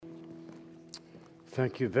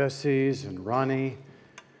Thank you, Vessies and Ronnie,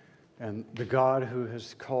 and the God who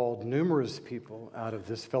has called numerous people out of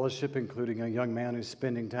this fellowship, including a young man who's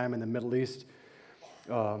spending time in the Middle East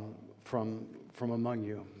from among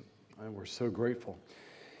you. And we're so grateful.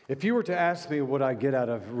 If you were to ask me what I get out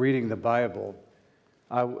of reading the Bible,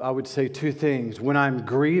 I would say two things. When I'm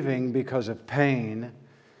grieving because of pain,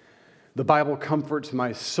 the Bible comforts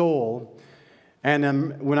my soul.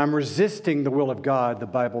 And when I'm resisting the will of God, the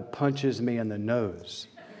Bible punches me in the nose.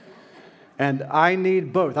 And I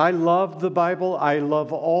need both. I love the Bible. I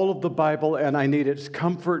love all of the Bible, and I need its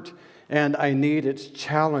comfort, and I need its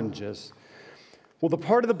challenges. Well, the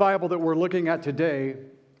part of the Bible that we're looking at today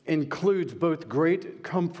includes both great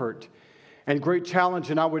comfort and great challenge.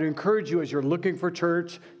 And I would encourage you, as you're looking for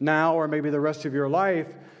church now or maybe the rest of your life,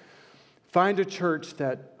 find a church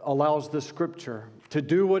that allows the Scripture to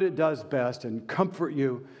do what it does best and comfort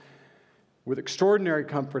you with extraordinary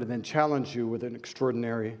comfort and then challenge you with an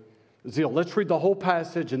extraordinary zeal. Let's read the whole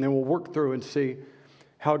passage and then we'll work through and see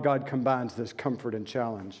how God combines this comfort and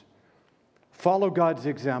challenge. Follow God's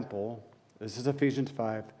example. This is Ephesians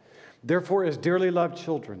 5. Therefore, as dearly loved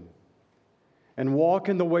children, and walk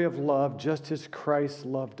in the way of love just as Christ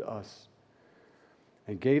loved us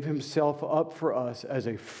and gave himself up for us as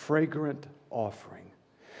a fragrant offering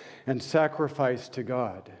and sacrifice to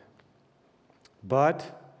God. But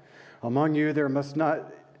among you there must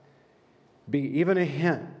not be even a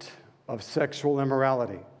hint of sexual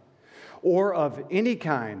immorality, or of any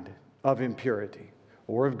kind of impurity,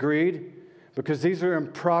 or of greed, because these are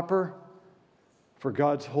improper for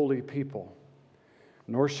God's holy people.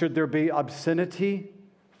 Nor should there be obscenity,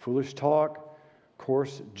 foolish talk,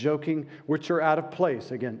 coarse joking, which are out of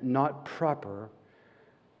place. Again, not proper,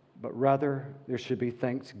 but rather there should be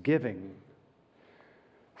thanksgiving.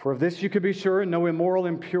 For of this you can be sure, no immoral,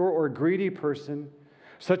 impure, or greedy person,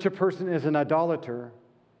 such a person is an idolater,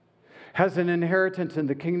 has an inheritance in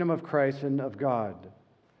the kingdom of Christ and of God.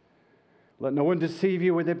 Let no one deceive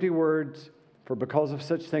you with empty words, for because of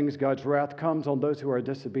such things God's wrath comes on those who are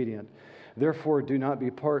disobedient. Therefore, do not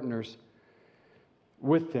be partners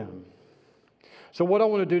with them. So what I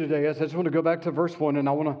want to do today is I just want to go back to verse 1, and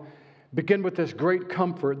I want to begin with this great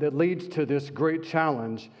comfort that leads to this great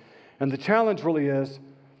challenge. And the challenge really is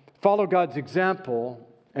follow God's example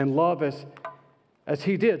and love as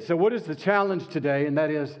he did. So what is the challenge today? And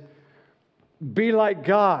that is be like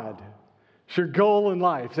God. It's your goal in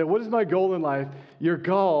life. So what is my goal in life? You're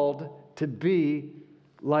called to be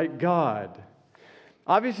like God.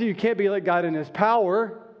 Obviously, you can't be like God in his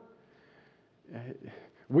power.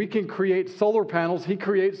 We can create solar panels. He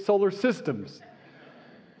creates solar systems.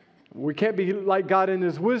 We can't be like God in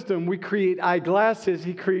his wisdom. We create eyeglasses.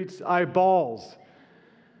 He creates eyeballs.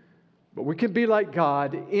 But we can be like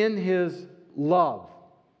God in his love.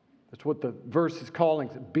 That's what the verse is calling.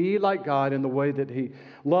 Be like God in the way that he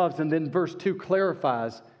loves. And then verse 2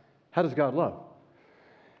 clarifies, how does God love?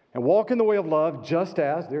 And walk in the way of love just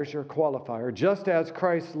as, there's your qualifier, just as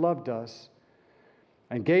Christ loved us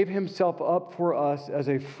and gave himself up for us as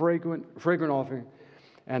a fragrant offering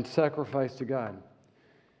and sacrifice to God.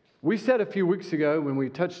 We said a few weeks ago when we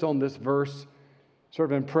touched on this verse,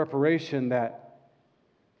 sort of in preparation, that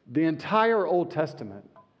the entire Old Testament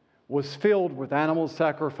was filled with animal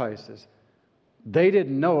sacrifices. They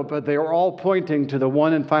didn't know it, but they were all pointing to the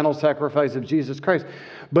one and final sacrifice of Jesus Christ.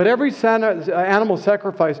 But every animal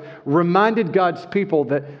sacrifice reminded God's people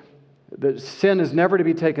that sin is never to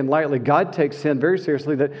be taken lightly. God takes sin very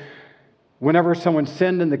seriously, that whenever someone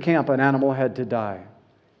sinned in the camp, an animal had to die.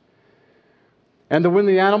 And that when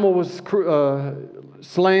the animal was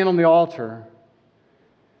slain on the altar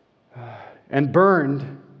and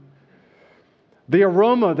burned, the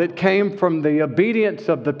aroma that came from the obedience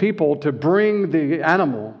of the people to bring the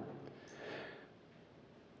animal,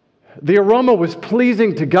 the aroma was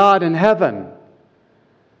pleasing to God in heaven.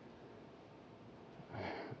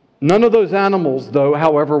 None of those animals, though,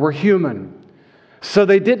 however, were human. So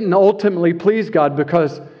they didn't ultimately please God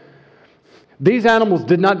because these animals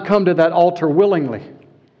did not come to that altar willingly.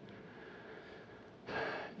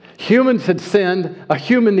 Humans had sinned. A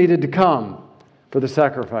human needed to come for the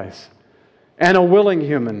sacrifice. And a willing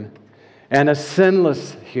human, and a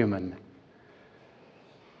sinless human.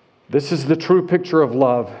 This is the true picture of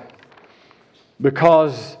love,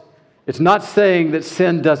 because it's not saying that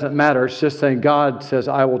sin doesn't matter. It's just saying God says,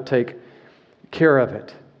 I will take care of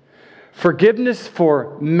it. Forgiveness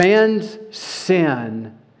for man's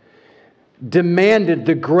sin demanded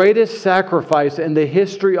the greatest sacrifice in the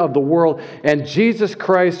history of the world, and Jesus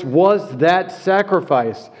Christ was that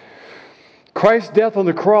sacrifice. Christ's death on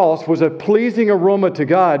the cross was a pleasing aroma to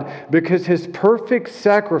God because his perfect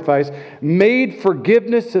sacrifice made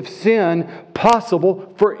forgiveness of sin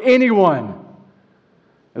possible for anyone.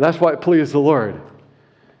 And that's why it pleased the Lord.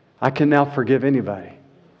 I can now forgive anybody.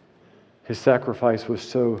 His sacrifice was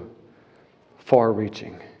so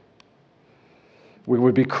far-reaching. We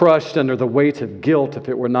would be crushed under the weight of guilt if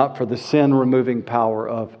it were not for the sin-removing power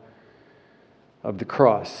of the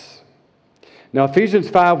cross. Now, Ephesians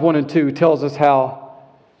 5:1-2 tells us how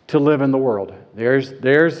to live in the world. There's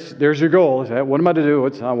your goal. What am I to do?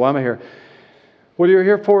 Why am I here? What are you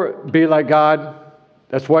here for? Be like God.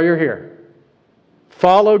 That's why you're here.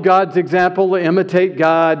 Follow God's example, imitate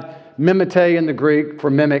God. Mimete in the Greek for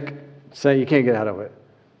mimic. Say you can't get out of it.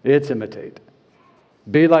 It's imitate.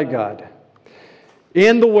 Be like God.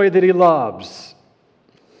 In the way that He loves.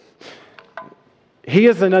 He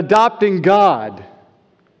is an adopting God.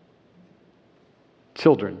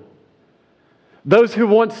 Children. Those who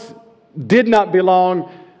once did not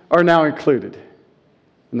belong are now included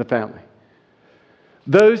in the family.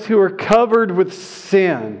 Those who are covered with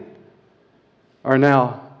sin are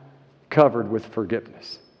now covered with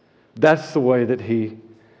forgiveness. That's the way that He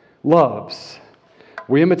loves.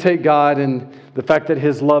 We imitate God in the fact that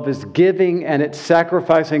His love is giving and it's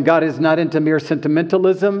sacrificing. God is not into mere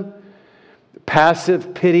sentimentalism,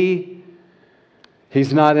 passive pity.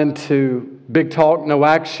 He's not into big talk, no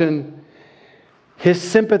action. His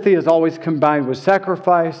sympathy is always combined with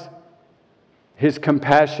sacrifice. His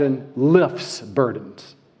compassion lifts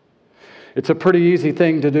burdens. It's a pretty easy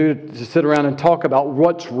thing to do, to sit around and talk about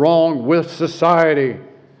what's wrong with society.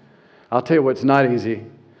 I'll tell you what's not easy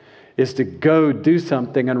is to go do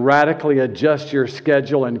something and radically adjust your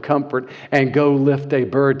schedule and comfort and go lift a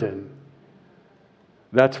burden.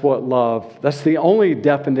 That's what love, that's the only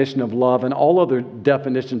definition of love, and all other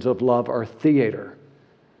definitions of love are theater.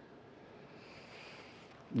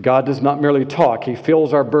 God does not merely talk. He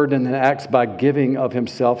feels our burden and acts by giving of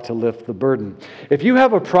Himself to lift the burden. If you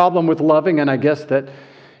have a problem with loving, and I guess that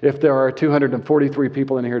if there are 243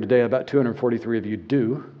 people in here today, about 243 of you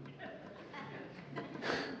do.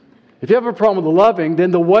 If you have a problem with loving,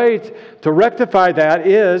 then the way to rectify that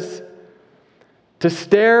is to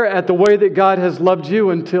stare at the way that God has loved you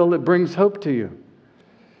until it brings hope to you.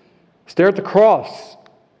 Stare at the cross.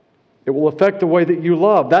 It will affect the way that you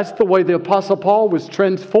love. That's the way the Apostle Paul was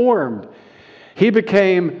transformed. He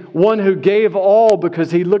became one who gave all because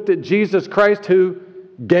he looked at Jesus Christ who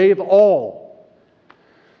gave all.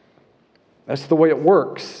 That's the way it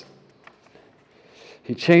works.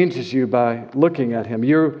 He changes you by looking at Him.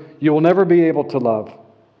 You will never be able to love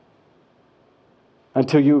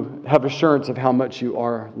until you have assurance of how much you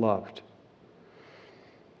are loved.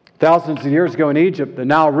 Thousands of years ago in Egypt, the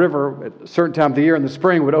Nile River, at a certain time of the year in the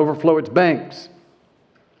spring, would overflow its banks.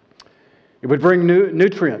 It would bring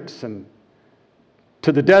nutrients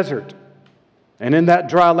to the desert. And in that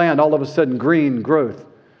dry land, all of a sudden, green growth,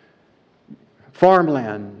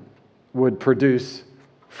 farmland would produce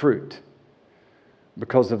fruit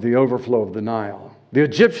because of the overflow of the Nile. The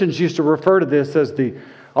Egyptians used to refer to this as the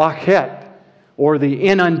Achet, or the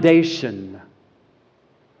inundation.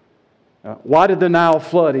 Why did the Nile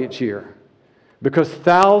flood each year? Because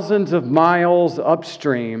thousands of miles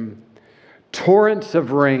upstream, torrents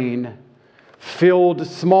of rain filled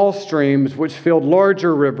small streams, which filled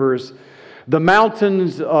larger rivers. The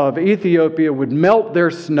mountains of Ethiopia would melt their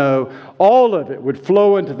snow. All of it would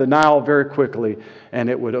flow into the Nile very quickly, and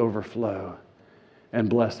it would overflow and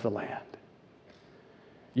bless the land.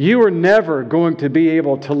 You are never going to be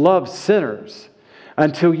able to love sinners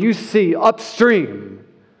until you see upstream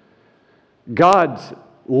God's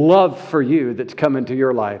love for you that's come into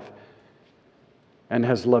your life and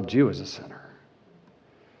has loved you as a sinner.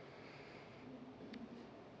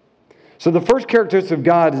 So the first characteristic of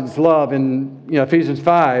God's love in Ephesians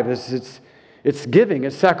 5 is it's giving,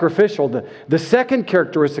 it's sacrificial. The second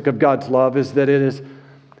characteristic of God's love is that it is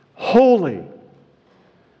holy.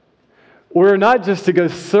 We're not just to go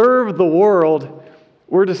serve the world,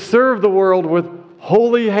 we're to serve the world with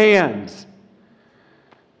holy hands.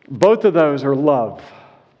 Both of those are love.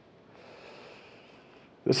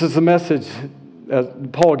 This is the message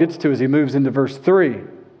Paul gets to as he moves into verse 3.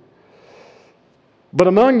 But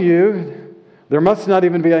among you, there must not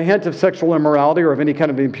even be a hint of sexual immorality or of any kind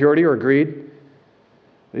of impurity or greed.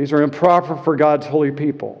 These are improper for God's holy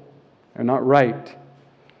people. They're not right.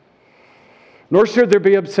 Nor should there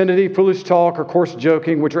be obscenity, foolish talk, or coarse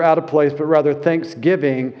joking, which are out of place, but rather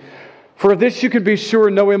thanksgiving. For of this you can be sure,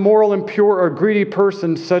 no immoral, impure, or greedy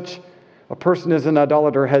person, such a person as an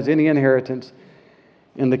idolater, has any inheritance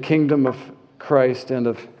in the kingdom of Christ and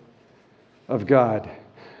of God.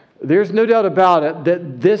 There's no doubt about it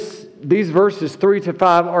that these verses 3 to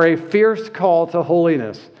 5 are a fierce call to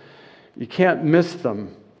holiness. You can't miss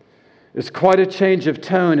them. It's quite a change of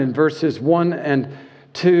tone in verses 1 and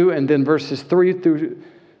 2 and then verses 3 through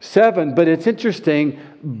 7. But it's interesting,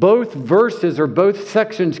 both verses or both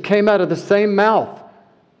sections came out of the same mouth.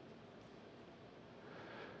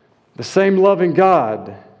 The same loving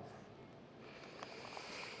God.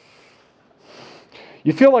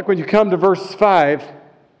 You feel like when you come to verse 5,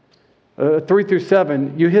 3 through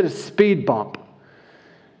 7, you hit a speed bump.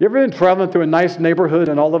 You ever been traveling through a nice neighborhood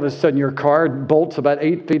and all of a sudden your car bolts about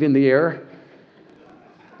 8 feet in the air?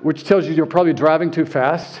 Which tells you you're probably driving too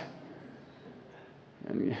fast.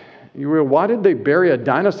 And you realize, why did they bury a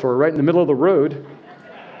dinosaur right in the middle of the road?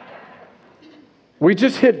 We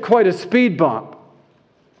just hit quite a speed bump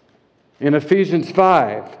in Ephesians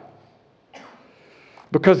 5.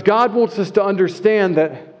 Because God wants us to understand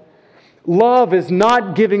that love is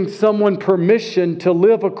not giving someone permission to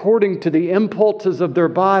live according to the impulses of their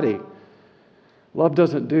body. Love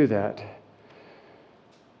doesn't do that.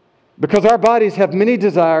 Because our bodies have many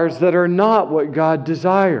desires that are not what God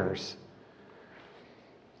desires.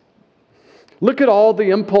 Look at all the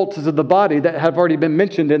impulses of the body that have already been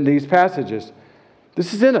mentioned in these passages.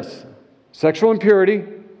 This is in us. Sexual impurity,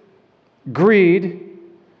 greed,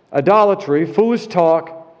 idolatry, foolish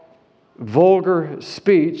talk, vulgar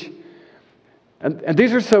speech. And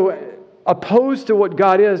these are so opposed to what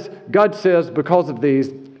God is. God says, because of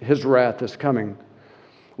these, His wrath is coming.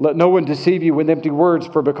 Let no one deceive you with empty words,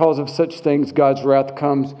 for because of such things, God's wrath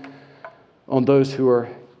comes on those who are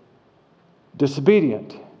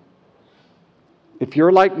disobedient. If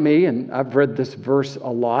you're like me, and I've read this verse a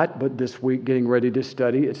lot, but this week getting ready to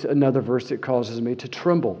study, it's another verse that causes me to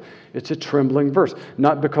tremble. It's a trembling verse.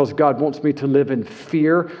 Not because God wants me to live in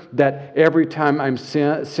fear that every time I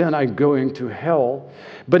sin, I'm going to hell.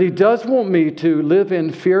 But He does want me to live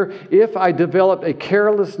in fear if I develop a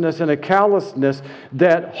carelessness and a callousness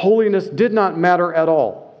that holiness did not matter at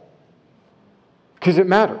all. Because it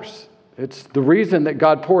matters. It's the reason that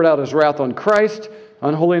God poured out His wrath on Christ.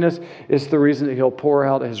 Unholiness is the reason that He'll pour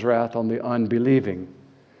out His wrath on the unbelieving.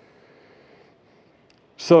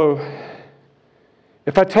 So,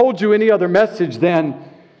 if I told you any other message, then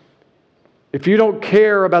if you don't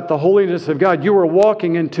care about the holiness of God, you are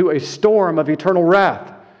walking into a storm of eternal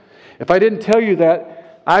wrath. If I didn't tell you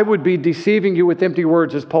that, I would be deceiving you with empty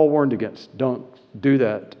words, as Paul warned against. Don't do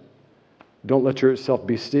that. Don't let yourself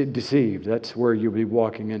be deceived. That's where you'll be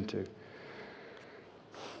walking into.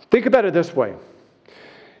 Think about it this way.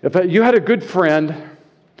 If you had a good friend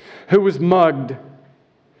who was mugged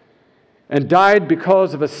and died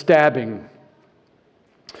because of a stabbing,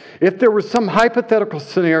 if there was some hypothetical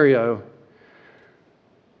scenario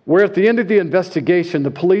where at the end of the investigation the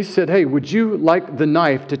police said, hey, would you like the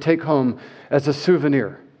knife to take home as a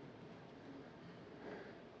souvenir?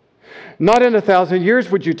 Not in 1,000 years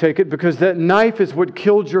would you take it, because that knife is what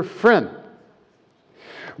killed your friend.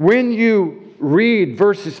 When you read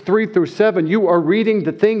verses 3 through 7, you are reading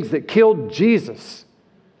the things that killed Jesus.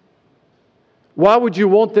 Why would you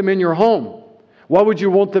want them in your home? Why would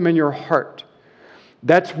you want them in your heart?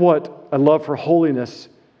 That's what a love for holiness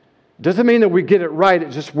doesn't mean that we get it right.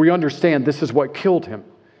 It's just we understand this is what killed Him,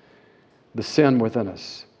 the sin within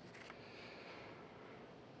us.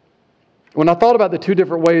 When I thought about the two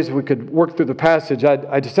different ways we could work through the passage,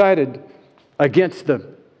 I decided against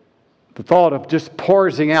the thought of just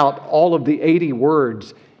parsing out all of the 80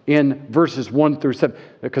 words in verses 1 through 7.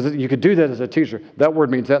 Because you could do that as a teacher. That word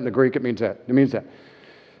means that in the Greek, it means that. It means that.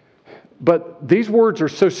 But these words are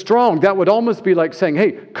so strong, that would almost be like saying,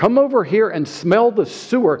 hey, come over here and smell the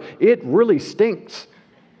sewer. It really stinks.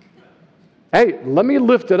 Hey, let me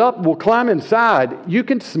lift it up. We'll climb inside. You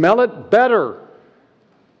can smell it better.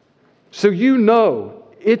 So you know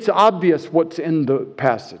it's obvious what's in the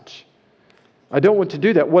passage. I don't want to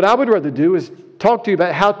do that. What I would rather do is talk to you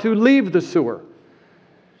about how to leave the sewer.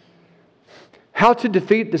 How to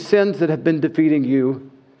defeat the sins that have been defeating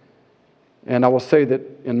you. And I will say that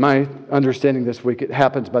in my understanding this week, it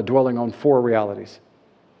happens by dwelling on 4 realities.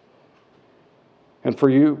 And for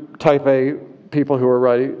you, type A people who are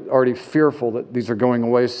already fearful that these are going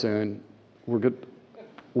away soon, we're good.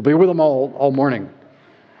 We'll be with them all morning.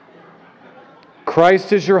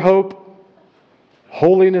 Christ is your hope.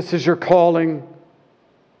 Holiness is your calling.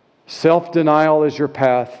 Self-denial is your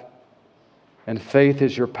path. And faith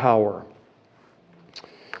is your power.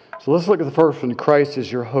 So let's look at the first one. Christ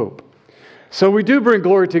is your hope. So we do bring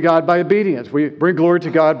glory to God by obedience. We bring glory to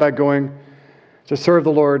God by going to serve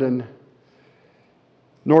the Lord in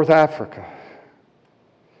North Africa.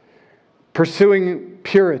 Pursuing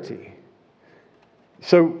purity.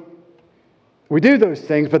 So We do those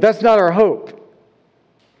things, but that's not our hope.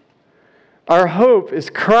 Our hope is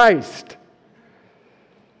Christ.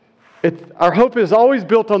 Our hope is always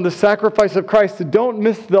built on the sacrifice of Christ. So don't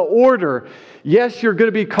miss the order. Yes, you're going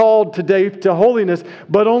to be called today to holiness,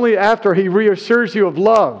 but only after He reassures you of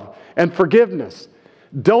love and forgiveness.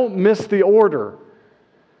 Don't miss the order.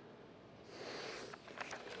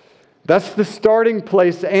 That's the starting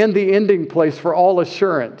place and the ending place for all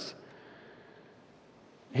assurance.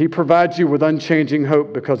 He provides you with unchanging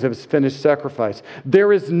hope because of His finished sacrifice.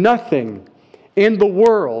 There is nothing in the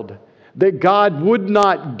world that God would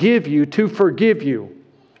not give you to forgive you.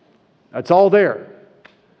 That's all there.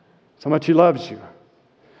 That's how much He loves you.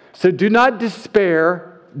 So do not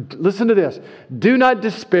despair. Listen to this. Do not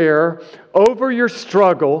despair over your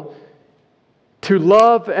struggle to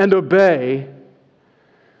love and obey,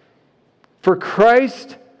 for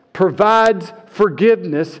Christ provides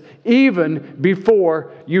forgiveness even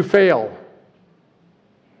before you fail.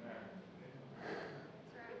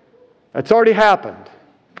 That's already happened.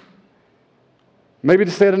 Maybe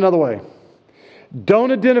to say it another way.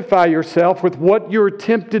 Don't identify yourself with what you're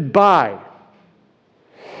tempted by.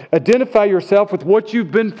 Identify yourself with what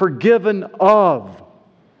you've been forgiven of.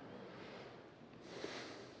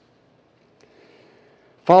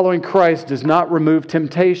 Following Christ does not remove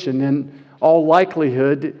temptation. In all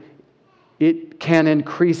likelihood, it can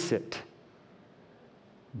increase it.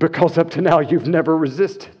 Because up to now, you've never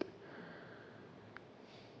resisted.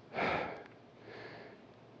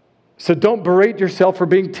 So don't berate yourself for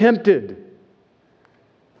being tempted.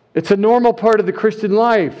 It's a normal part of the Christian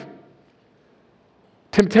life.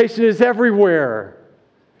 Temptation is everywhere.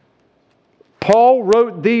 Paul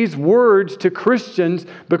wrote these words to Christians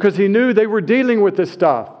because he knew they were dealing with this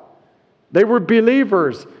stuff. They were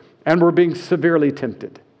believers and were being severely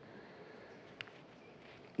tempted.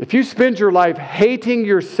 If you spend your life hating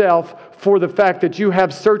yourself for the fact that you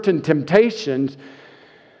have certain temptations,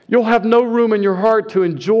 you'll have no room in your heart to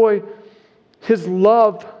enjoy His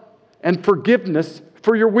love and forgiveness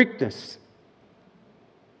for your weakness.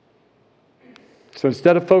 So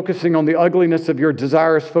instead of focusing on the ugliness of your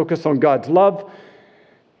desires, focus on God's love,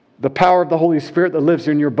 the power of the Holy Spirit that lives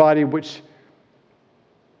in your body, which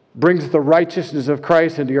brings the righteousness of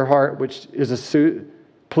Christ into your heart, which is a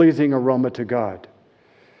pleasing aroma to God.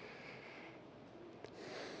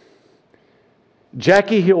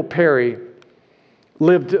 Jackie Hill Perry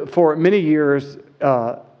lived for many years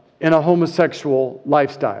in a homosexual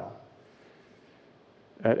lifestyle.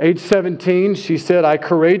 At age 17, she said, I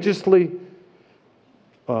courageously,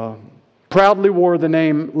 proudly wore the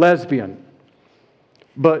name lesbian.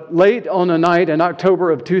 But late on a night in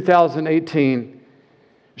October of 2018,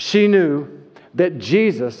 she knew that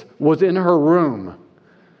Jesus was in her room.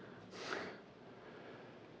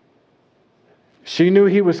 She knew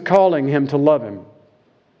He was calling him to love him,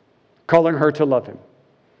 calling her to love him,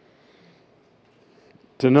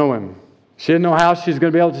 to know him. She didn't know how she was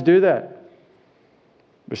going to be able to do that.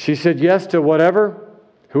 But she said yes to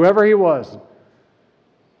whoever he was,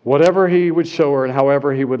 whatever he would show her and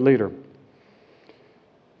however he would lead her.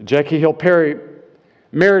 Jackie Hill Perry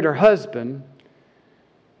married her husband.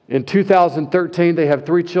 In 2013, they have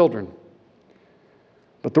 3 children.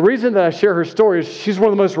 But the reason that I share her story is she's one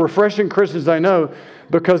of the most refreshing Christians I know,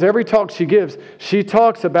 because every talk she gives, she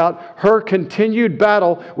talks about her continued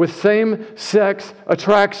battle with same-sex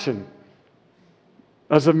attraction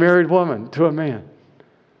as a married woman to a man.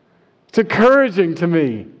 It's encouraging to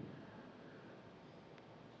me.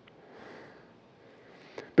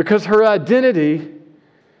 Because her identity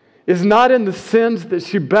is not in the sins that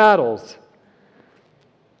she battles,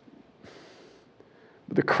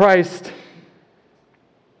 but the Christ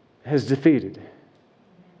has defeated.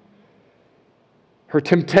 Her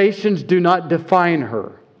temptations do not define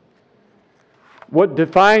her. What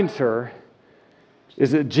defines her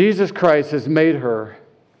is that Jesus Christ has made her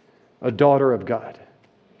a daughter of God.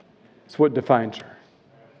 It's what defines her.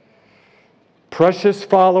 Precious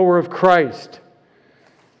follower of Christ,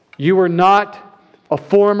 you are not a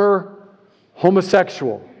former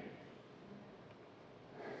homosexual.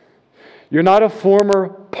 You're not a former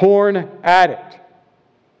porn addict.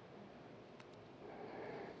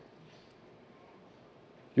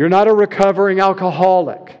 You're not a recovering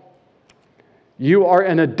alcoholic. You are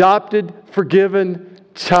an adopted, forgiven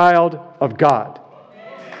child of God.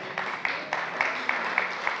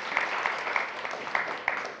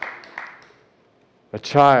 A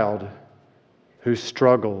child who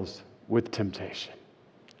struggles with temptation.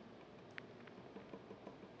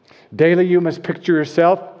 Daily you must picture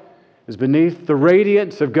yourself as beneath the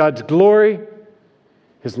radiance of God's glory,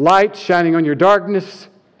 His light shining on your darkness,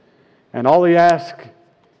 and all He asks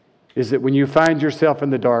is that when you find yourself in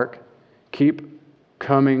the dark, keep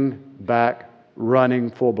coming back, running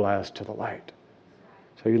full blast to the light.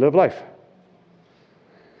 So you live life.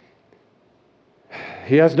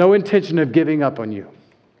 He has no intention of giving up on you.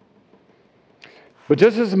 But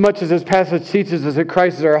just as much as this passage teaches us that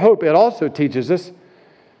Christ is our hope, it also teaches us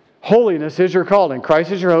holiness is your calling.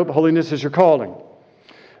 Christ is your hope, holiness is your calling.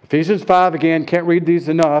 Ephesians 5, again, can't read these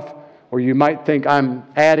enough, or you might think I'm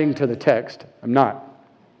adding to the text. I'm not.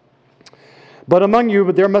 But among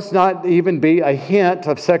you, there must not even be a hint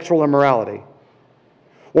of sexual immorality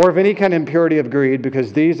or of any kind of impurity of greed,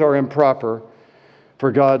 because these are improper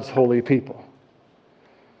for God's holy people.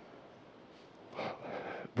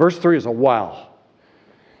 Verse 3 is a wow.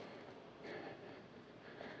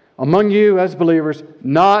 Among you as believers,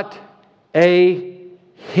 not a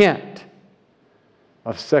hint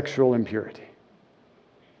of sexual impurity.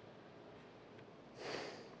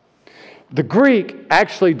 The Greek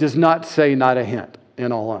actually does not say not a hint,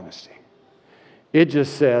 in all honesty. It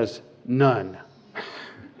just says none.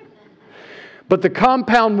 But the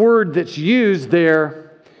compound word that's used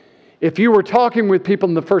there, if you were talking with people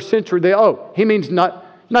in the first century, he means not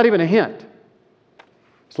even a hint.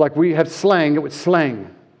 It's like we have slang, it was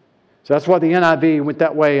slang. So that's why the NIV went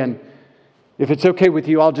that way. And if it's okay with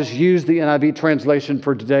you, I'll just use the NIV translation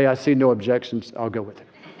for today. I see no objections. I'll go with it.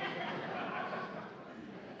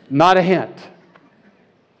 Not a hint.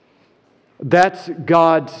 That's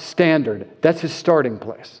God's standard. That's His starting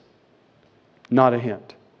place. Not a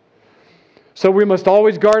hint. So we must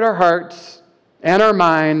always guard our hearts and our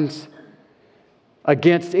minds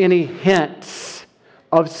against any hints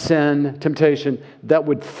of sin, temptation, that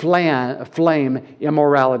would flame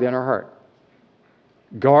immorality in our heart.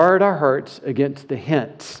 Guard our hearts against the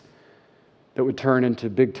hints that would turn into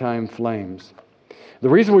big-time flames. The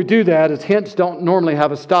reason we do that is hints don't normally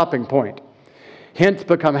have a stopping point. Hints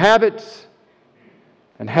become habits,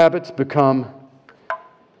 and habits become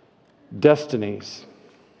destinies.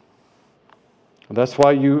 And that's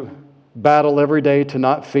why you battle every day to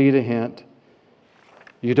not feed a hint.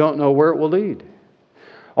 You don't know where it will lead.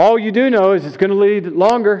 All you do know is it's going to lead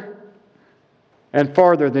longer and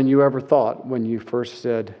farther than you ever thought when you first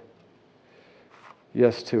said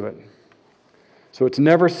yes to it. So it's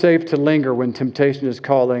never safe to linger when temptation is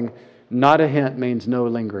calling. Not a hint means no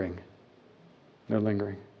lingering. No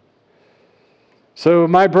lingering. So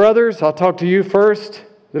my brothers, I'll talk to you first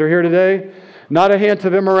that are here today. Not a hint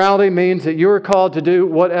of immorality means that you are called to do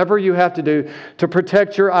whatever you have to do to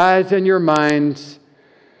protect your eyes and your minds,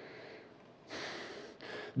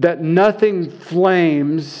 that nothing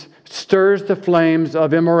stirs the flames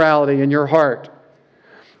of immorality in your heart.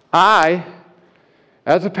 I,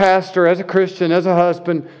 as a pastor, as a Christian, as a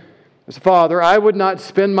husband, as a father, I would not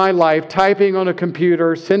spend my life typing on a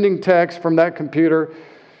computer, sending texts from that computer,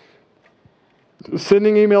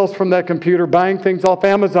 sending emails from that computer, buying things off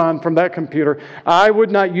Amazon from that computer. I would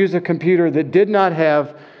not use a computer that did not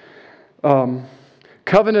have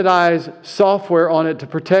Covenant Eyes software on it to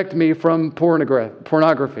protect me from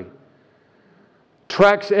pornography.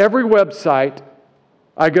 Tracks every website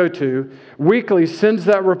I go to, weekly sends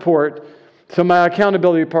that report to my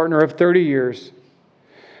accountability partner of 30 years,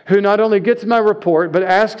 who not only gets my report, but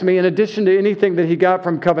asks me, in addition to anything that he got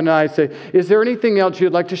from Covenant Eyes, say, is there anything else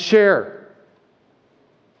you'd like to share?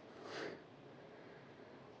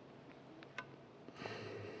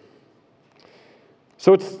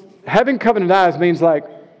 So it's having Covenant Eyes means like,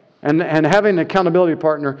 and having an accountability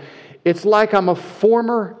partner, it's like I'm a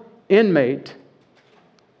former inmate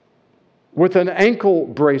with an ankle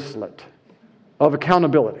bracelet of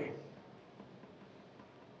accountability.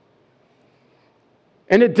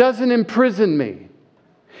 And it doesn't imprison me.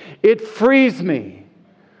 It frees me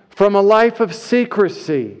from a life of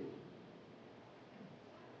secrecy.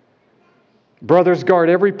 Brothers, guard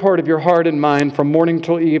every part of your heart and mind from morning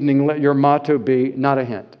till evening. Let your motto be, not a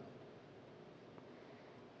hint.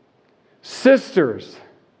 Sisters,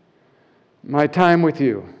 my time with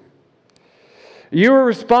you. You are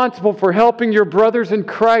responsible for helping your brothers in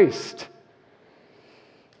Christ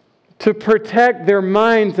to protect their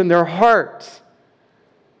minds and their hearts.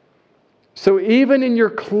 So even in your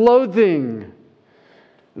clothing,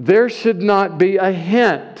 there should not be a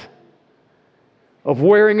hint of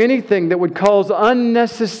wearing anything that would cause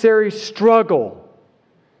unnecessary struggle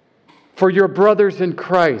for your brothers in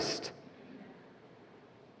Christ.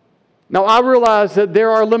 Now, I realize that there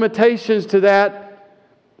are limitations to that,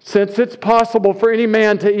 since it's possible for any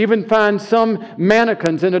man to even find some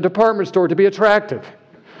mannequins in a department store to be attractive.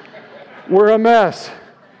 We're a mess.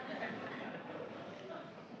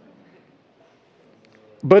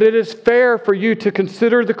 But it is fair for you to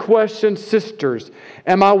consider the question, sisters,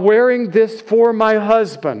 am I wearing this for my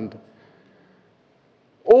husband?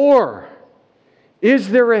 Or is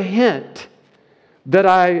there a hint that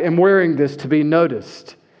I am wearing this to be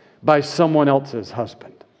noticed by someone else's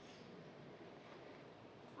husband?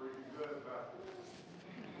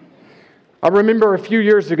 I remember a few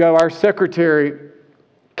years ago, our secretary,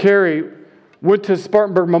 Carrie, went to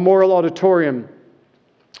Spartanburg Memorial Auditorium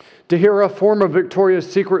to hear a former Victoria's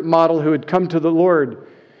Secret model who had come to the Lord.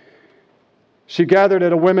 She gathered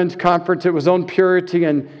at a women's conference. It was on purity,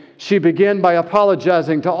 and she began by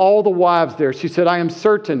apologizing to all the wives there. She said, I am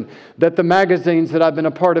certain that the magazines that I've been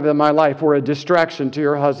a part of in my life were a distraction to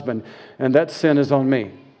your husband, and that sin is on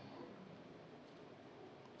me.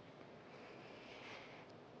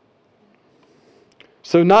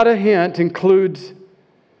 So not a hint includes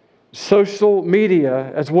social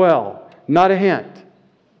media as well. Not a hint.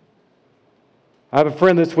 I have a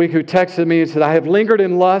friend this week who texted me and said, I have lingered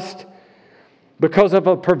in lust because of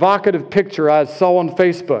a provocative picture I saw on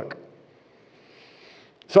Facebook.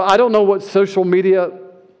 So I don't know what social media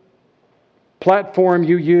platform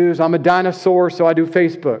you use. I'm a dinosaur, so I do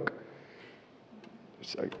Facebook.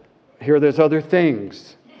 So here there's other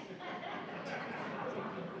things.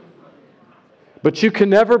 But you can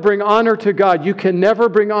never bring honor to God. You can never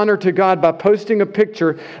bring honor to God by posting a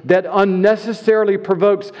picture that unnecessarily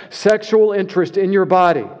provokes sexual interest in your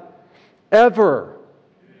body. Ever.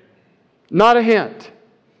 Not a hint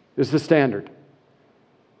is the standard.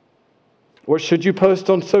 What should you post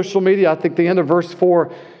on social media? I think the end of verse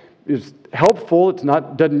 4 is helpful. It's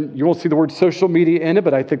not, you won't see the word social media in it,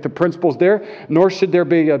 but I think the principle's there. Nor should there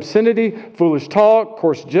be obscenity, foolish talk,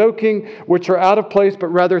 coarse joking, which are out of place, but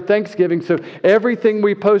rather thanksgiving. So everything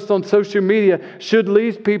we post on social media should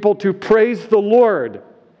lead people to praise the Lord.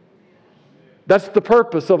 That's the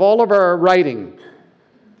purpose of all of our writing.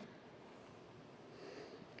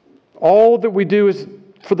 All that we do is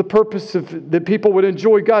for the purpose of that people would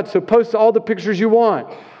enjoy God. So post all the pictures you want.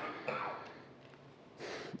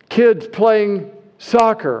 Kids playing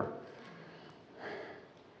soccer,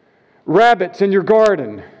 rabbits in your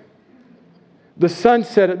garden, the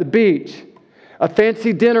sunset at the beach, a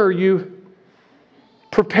fancy dinner you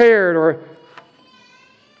prepared, or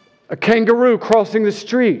a kangaroo crossing the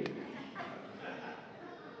street.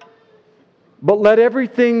 But let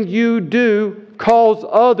everything you do cause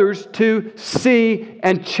others to see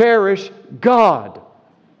and cherish God.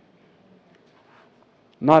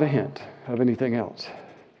 Not a hint of anything else.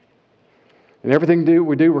 And everything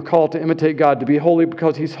we do, we're called to imitate God, to be holy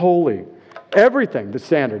because He's holy. Everything, the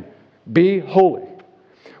standard, be holy.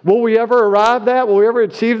 Will we ever arrive at that? Will we ever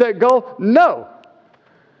achieve that goal? No.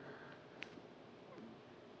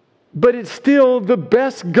 But it's still the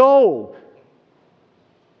best goal.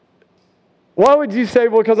 Why would you say,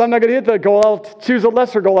 well, because I'm not going to hit that goal, I'll choose a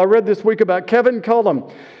lesser goal? I read this week about Kevin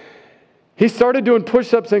Cullum. He started doing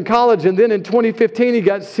push-ups in college, and then in 2015 he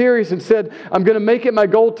got serious and said, I'm going to make it my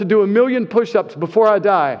goal to do 1 million push-ups before I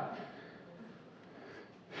die.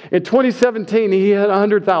 In 2017 he had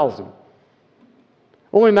 100,000.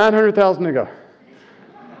 Only 900,000 to go.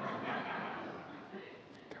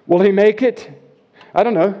 Will he make it? I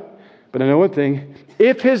don't know. But I know one thing.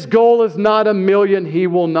 If his goal is not 1 million, he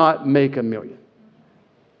will not make 1 million.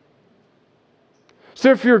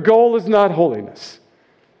 So if your goal is not holiness,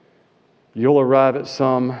 you'll arrive at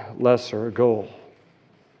some lesser goal.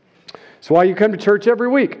 So why you come to church every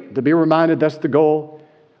week? To be reminded that's the goal.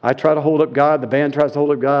 I try to hold up God. The band tries to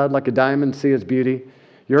hold up God like a diamond, see His beauty.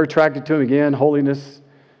 You're attracted to Him again. Holiness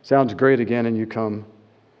sounds great again, and you come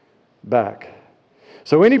back.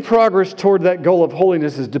 So any progress toward that goal of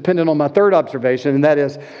holiness is dependent on my third observation, and that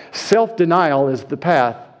is self-denial is the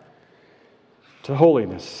path to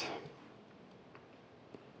holiness.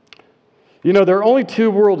 You know, there are only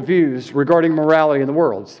two worldviews regarding morality in the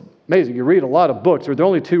world. It's amazing. You read a lot of books, but there are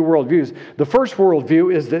only two worldviews. The first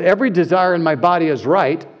worldview is that every desire in my body is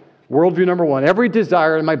right. Worldview number one, every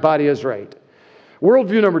desire in my body is right.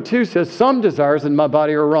 Worldview number two says some desires in my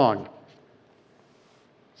body are wrong.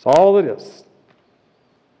 That's all it is.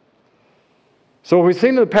 So what we've seen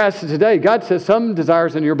in the passage today, God says some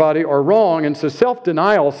desires in your body are wrong, and so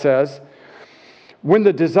self-denial says, when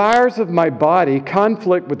the desires of my body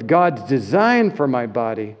conflict with God's design for my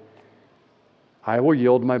body, I will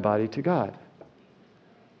yield my body to God.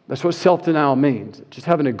 That's what self-denial means. Just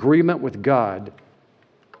have an agreement with God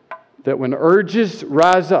that when urges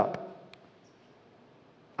rise up,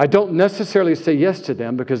 I don't necessarily say yes to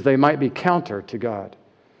them because they might be counter to God.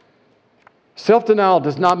 Self-denial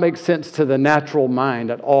does not make sense to the natural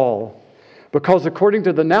mind at all, because according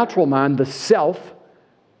to the natural mind, the self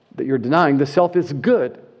that you're denying, the self is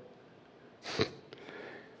good.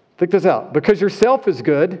 Think this out. Because your self is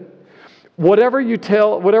good, whatever your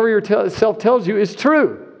self tells you is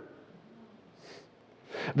true.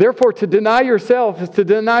 Therefore, to deny yourself is to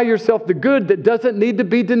deny yourself the good that doesn't need to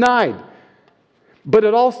be denied. But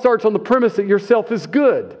it all starts on the premise that yourself is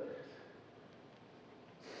good.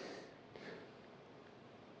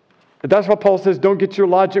 And that's why Paul says, don't get your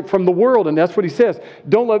logic from the world. And that's what he says.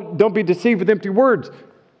 Don't be deceived with empty words.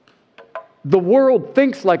 The world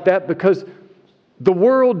thinks like that because the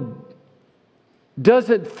world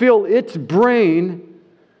doesn't fill its brain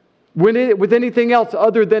with anything else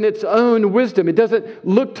other than its own wisdom. It doesn't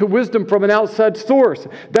look to wisdom from an outside source.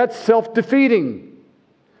 That's self-defeating.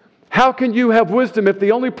 How can you have wisdom if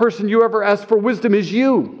the only person you ever ask for wisdom is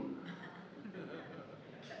you?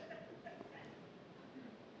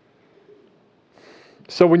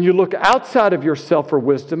 So when you look outside of yourself for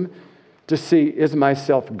wisdom to see, is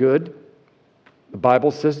myself good? The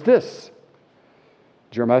Bible says this.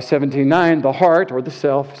 Jeremiah 17:9, the heart, or the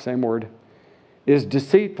self, same word, is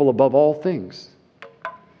deceitful above all things.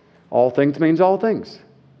 All things means all things.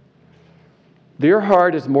 Your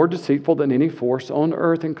heart is more deceitful than any force on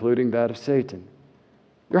earth, including that of Satan.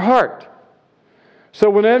 Your heart. So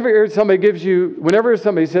whenever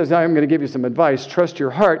somebody says, I'm going to give you some advice, trust your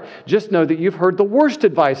heart, just know that you've heard the worst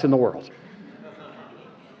advice in the world.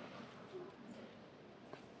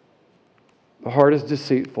 The heart is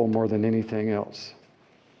deceitful more than anything else.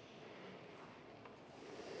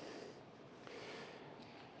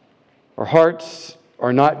 Our hearts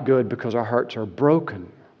are not good because our hearts are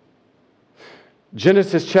broken.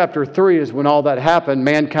 Genesis chapter 3 is when all that happened.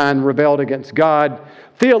 Mankind rebelled against God.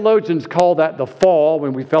 Theologians call that the fall,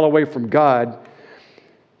 when we fell away from God.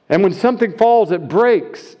 And when something falls, it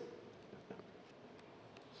breaks.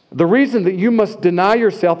 The reason that you must deny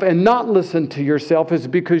yourself and not listen to yourself is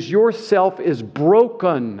because your self is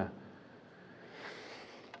broken.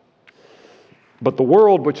 But the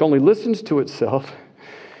world, which only listens to itself,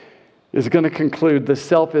 is going to conclude the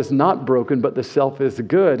self is not broken, but the self is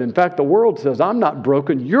good. In fact, the world says, I'm not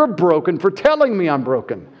broken. You're broken for telling me I'm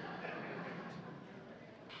broken.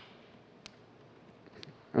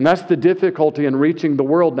 And that's the difficulty in reaching the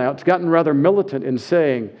world now. It's gotten rather militant in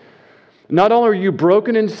saying, not only are you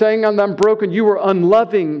broken in saying I'm broken, you are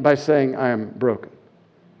unloving by saying I am broken.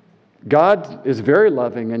 God is very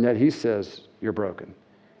loving, and yet He says you're broken.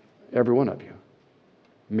 Every one of you.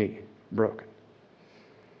 Me, broken.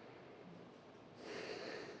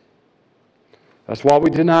 That's why we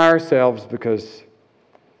deny ourselves, because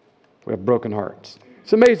we have broken hearts.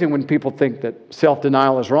 It's amazing when people think that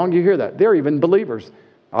self-denial is wrong. You hear that. They're even believers.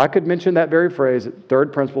 I could mention that very phrase,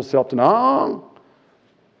 third principle, self-denial.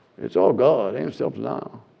 It's all God, ain't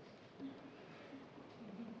self-denial.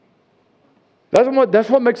 That's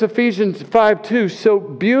what makes Ephesians 5:2 so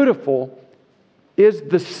beautiful, is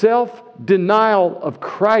the self-denial of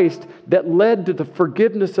Christ that led to the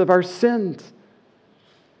forgiveness of our sins.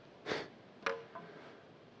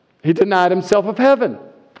 He denied Himself of heaven.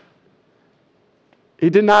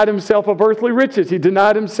 He denied Himself of earthly riches. He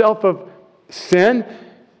denied Himself of sin.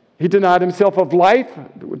 He denied Himself of life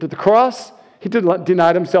to the cross. He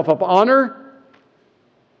denied Himself of honor.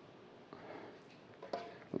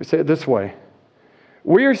 Let me say it this way.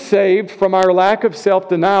 We are saved from our lack of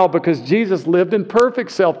self-denial because Jesus lived in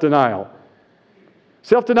perfect self-denial.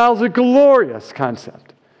 Self-denial is a glorious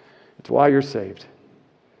concept. It's why you're saved.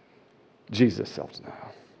 Jesus' self-denial.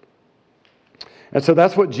 And so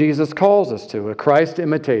that's what Jesus calls us to, a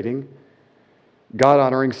Christ-imitating,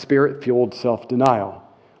 God-honoring, Spirit-fueled self-denial.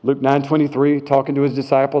 Luke 9:23, talking to His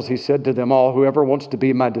disciples, He said to them all, whoever wants to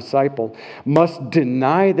be my disciple must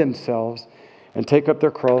deny themselves and take up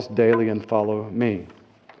their cross daily and follow me.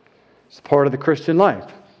 It's part of the Christian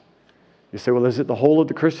life. You say, well, is it the whole of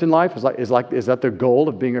the Christian life? Is that the goal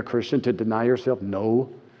of being a Christian, to deny yourself? No.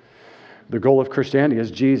 The goal of Christianity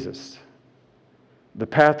is Jesus. The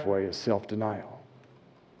pathway is self-denial.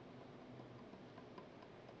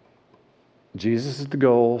 Jesus is the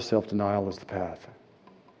goal, self-denial is the path.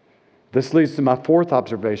 This leads to my fourth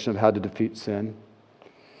observation of how to defeat sin.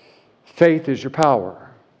 Faith is your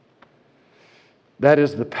power. That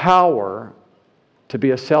is, the power to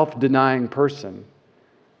be a self-denying person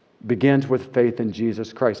begins with faith in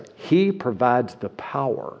Jesus Christ. He provides the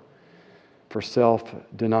power for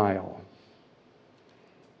self-denial.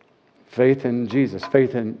 Faith in Jesus,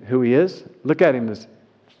 faith in who He is. Look at Him as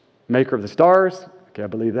maker of the stars. Okay, I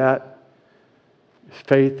believe that.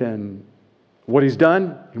 Faith in what He's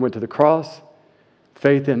done. He went to the cross.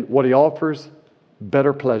 Faith in what He offers,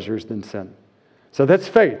 better pleasures than sin. So that's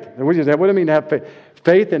faith. What do I mean to have faith?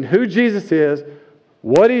 Faith in who Jesus is,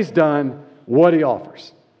 what He's done, what He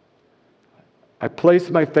offers. I place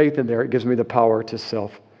my faith in there. It gives me the power to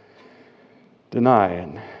self-deny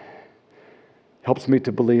and helps me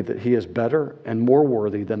to believe that He is better and more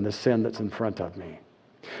worthy than the sin that's in front of me.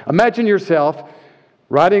 Imagine yourself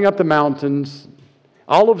riding up the mountains.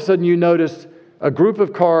 All of a sudden you notice a group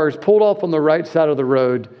of cars pulled off on the right side of the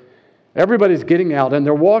road. Everybody's getting out and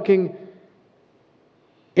they're walking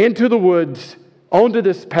into the woods, onto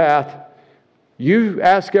this path. You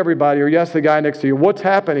ask everybody, or you ask the guy next to you, what's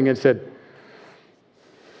happening? And said,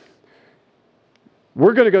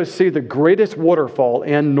 we're going to go see the greatest waterfall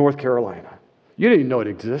in North Carolina. You didn't even know it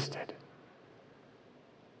existed.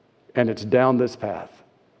 And it's down this path.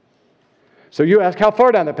 So you ask, how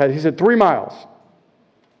far down the path? He said, 3 miles.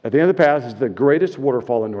 At the end of the path is the greatest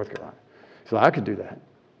waterfall in North Carolina. So I could do that.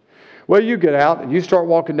 Well, you get out and you start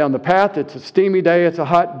walking down the path. It's a steamy day. It's a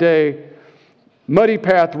hot day. Muddy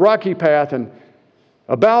path, rocky path. And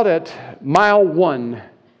about at mile 1,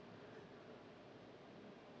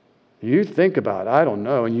 you think about it, I don't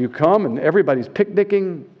know. And you come and everybody's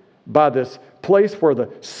picnicking by this place where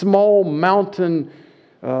the small mountain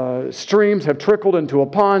streams have trickled into a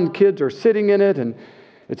pond. Kids are sitting in it and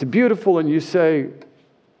it's beautiful. And you say,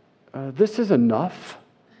 this is enough.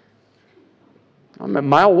 I'm at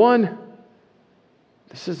mile 1.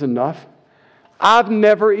 This is enough. I've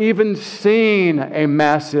never even seen a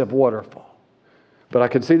massive waterfall. But I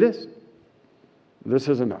can see this. This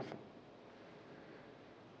is enough.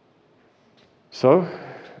 So,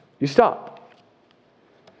 you stop.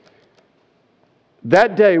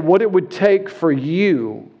 That day, what it would take for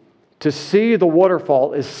you to see the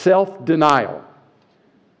waterfall is self-denial.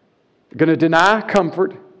 Going to deny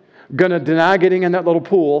comfort. Going to deny getting in that little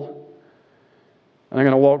pool. And I'm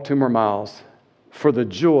going to walk 2 more miles for the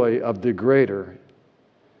joy of the greater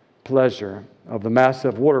pleasure of the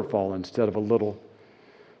massive waterfall instead of a little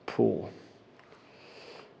pool.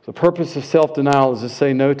 The purpose of self-denial is to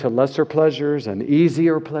say no to lesser pleasures and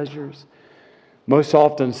easier pleasures, most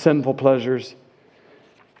often sinful pleasures,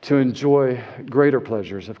 to enjoy greater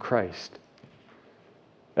pleasures of Christ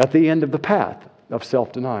at the end of the path of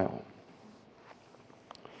self-denial.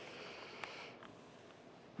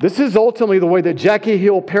 This is ultimately the way that Jackie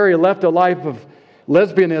Hill Perry left a life of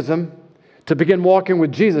lesbianism to begin walking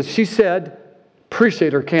with Jesus. She said,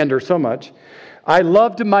 appreciate her candor so much, I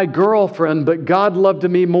loved my girlfriend, but God loved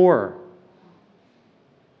me more.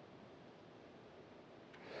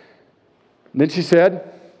 And then she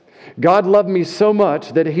said, God loved me so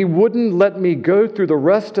much that He wouldn't let me go through the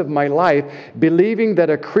rest of my life believing that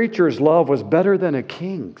a creature's love was better than a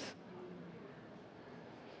king's.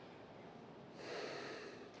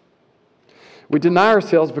 We deny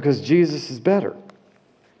ourselves because Jesus is better.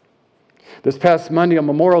 This past Monday on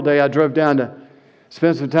Memorial Day, I drove down to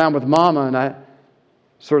spend some time with Mama, and I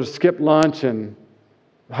sort of skipped lunch and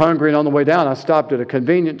hungry, and on the way down, I stopped at a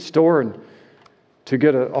convenience store and to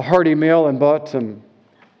get a hearty meal and bought some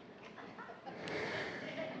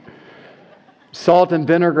salt and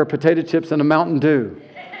vinegar potato chips and a Mountain Dew.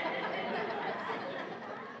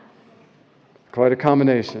 Quite a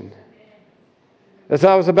combination. As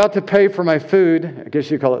I was about to pay for my food, I guess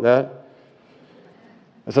you call it that,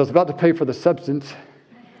 as I was about to pay for the substance,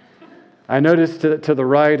 I noticed to the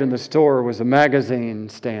right in the store was a magazine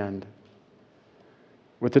stand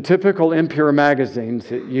with the typical impure magazines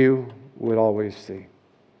that you would always see.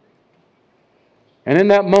 And in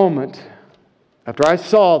that moment, after I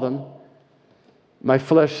saw them, my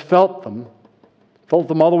flesh felt them all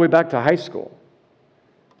the way back to high school.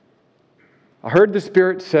 I heard the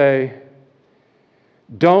Spirit say,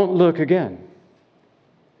 don't look again.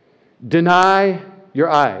 Deny your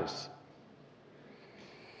eyes.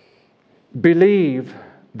 Believe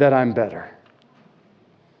that I'm better.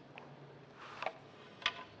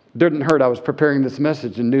 Didn't hurt. I was preparing this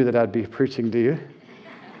message and knew that I'd be preaching to you.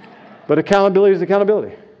 But accountability is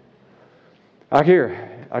accountability. I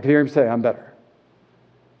could hear Him say, I'm better.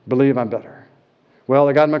 Believe I'm better. Well,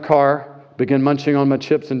 I got in my car, began munching on my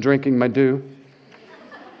chips and drinking my dew.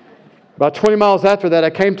 About 20 miles after that, I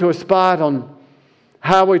came to a spot on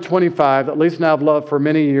Highway 25 that Lisa and I have loved for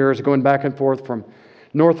many years, going back and forth from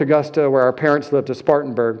North Augusta, where our parents lived, to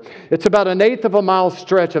Spartanburg. It's about an 1/8 of a mile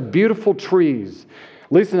stretch of beautiful trees.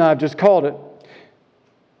 Lisa and I have just called it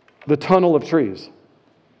the Tunnel of Trees.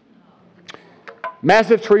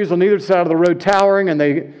 Massive trees on either side of the road towering, and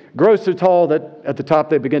they grow so tall that at the top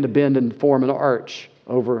they begin to bend and form an arch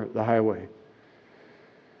over the highway.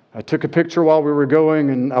 I took a picture while we were going,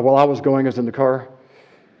 and while I was going, I was in the car,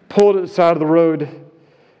 pulled at the side of the road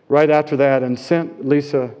right after that and sent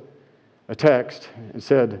Lisa a text and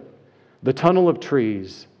said, the tunnel of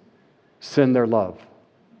trees send their love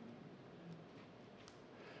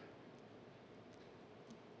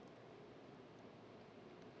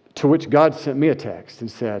To which God sent me a text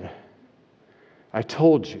and said, I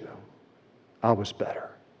told you I was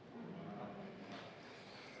better.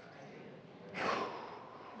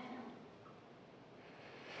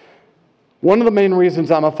 One of the main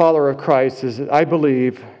reasons I'm a follower of Christ is that I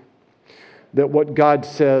believe that what God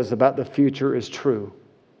says about the future is true.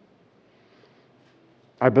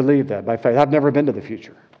 I believe that by faith. I've never been to the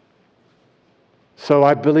future. So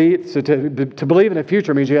I believe, to believe in the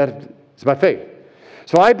future means it's by faith.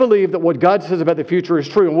 So I believe that what God says about the future is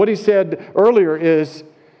true. And what he said earlier is,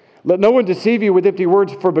 let no one deceive you with empty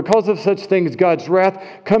words, for because of such things God's wrath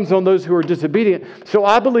comes on those who are disobedient. So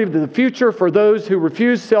I believe that the future for those who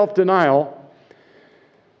refuse self-denial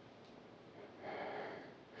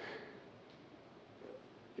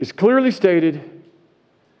is clearly stated,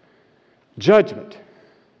 judgment.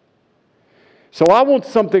 So I want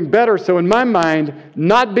something better. So in my mind,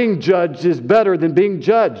 not being judged is better than being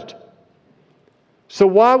judged. So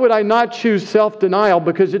why would I not choose self-denial?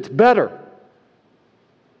 Because it's better.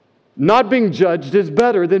 Not being judged is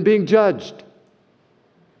better than being judged.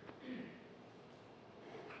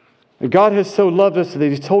 And God has so loved us that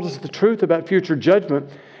He's told us the truth about future judgment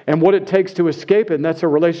and what it takes to escape it, and that's a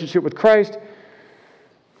relationship with Christ.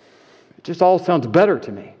 It just all sounds better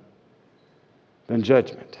to me than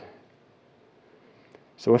judgment.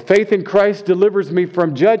 So if faith in Christ delivers me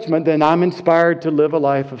from judgment, then I'm inspired to live a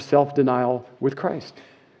life of self-denial with Christ.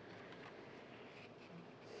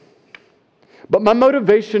 But my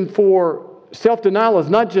motivation for self-denial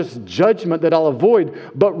is not just judgment that I'll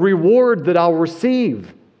avoid, but reward that I'll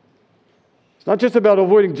receive. It's not just about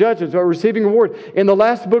avoiding judgment, it's about receiving reward. In the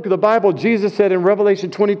last book of the Bible, Jesus said in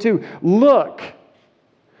Revelation 22, look,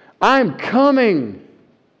 I'm coming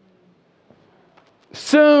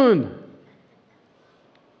soon,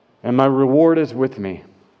 and my reward is with me.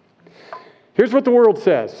 Here's what the world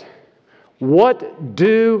says. What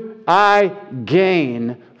do I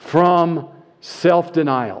gain from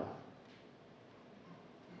self-denial?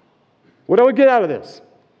 What do I get out of this?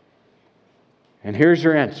 And here's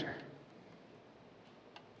your answer.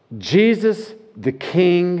 Jesus the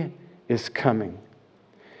King is coming,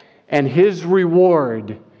 and His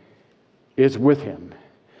reward is with Him,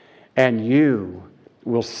 and you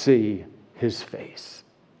will see His face.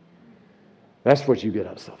 That's what you get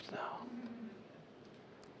out of self-denial.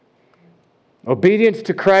 Obedience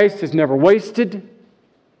to Christ is never wasted.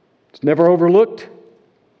 It's never overlooked.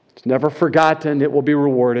 It's never forgotten. It will be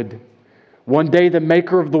rewarded. One day the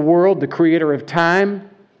maker of the world, the creator of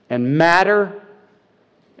time and matter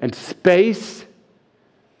and space,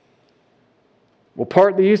 will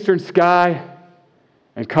part the eastern sky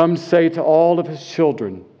and come say to all of His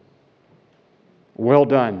children, well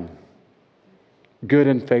done, good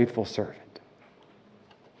and faithful servant.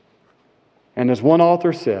 And as one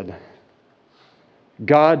author said,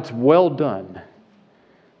 God's well done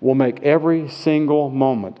will make every single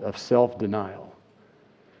moment of self-denial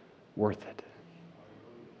worth it.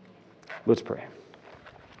 Let's pray.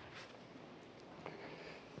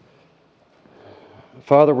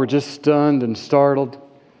 Father, we're just stunned and startled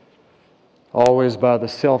always by the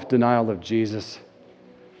self-denial of Jesus.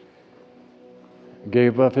 He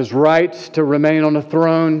gave up His rights to remain on the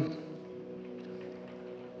throne.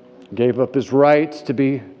 He gave up His rights to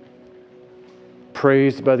be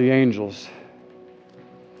praised by the angels.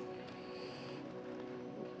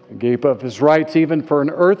 He gave up His rights even for an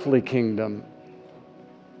earthly kingdom.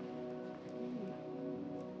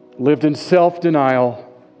 Lived in self-denial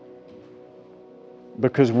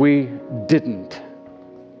because we didn't.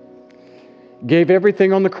 Gave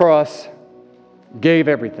everything on the cross. Gave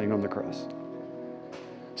everything on the cross.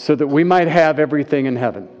 So that we might have everything in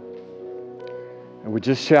heaven. And we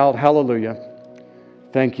just shout, hallelujah.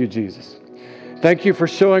 Thank you, Jesus. Thank you for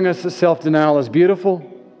showing us that self-denial is beautiful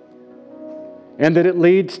and that it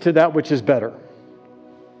leads to that which is better.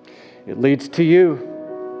 It leads to you.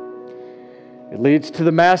 It leads to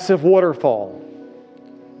the massive waterfall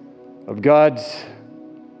of God's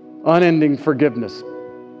unending forgiveness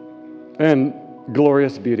and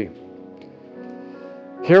glorious beauty.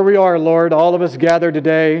 Here we are, Lord, all of us gathered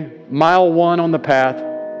today, mile one on the path,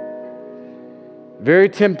 very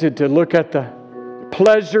tempted to look at the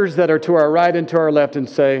pleasures that are to our right and to our left and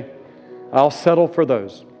say, I'll settle for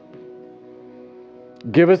those.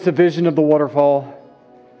 Give us a vision of the waterfall.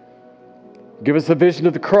 Give us a vision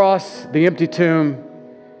of the cross, the empty tomb.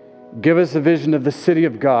 Give us a vision of the city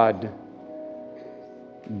of God.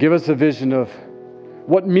 Give us a vision of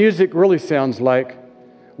what music really sounds like,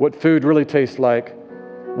 what food really tastes like,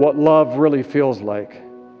 what love really feels like,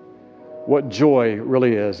 what joy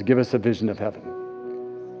really is. Give us a vision of heaven.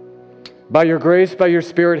 By your grace, by your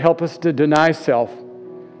Spirit, help us to deny self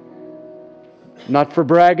Not for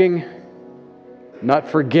bragging, not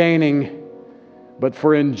for gaining, but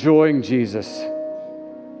for enjoying Jesus.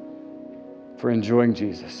 For enjoying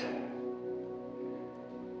Jesus.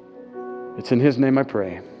 It's in His name I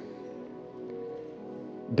pray.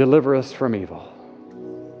 Deliver us from evil.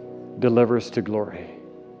 Deliver us to glory.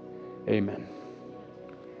 Amen.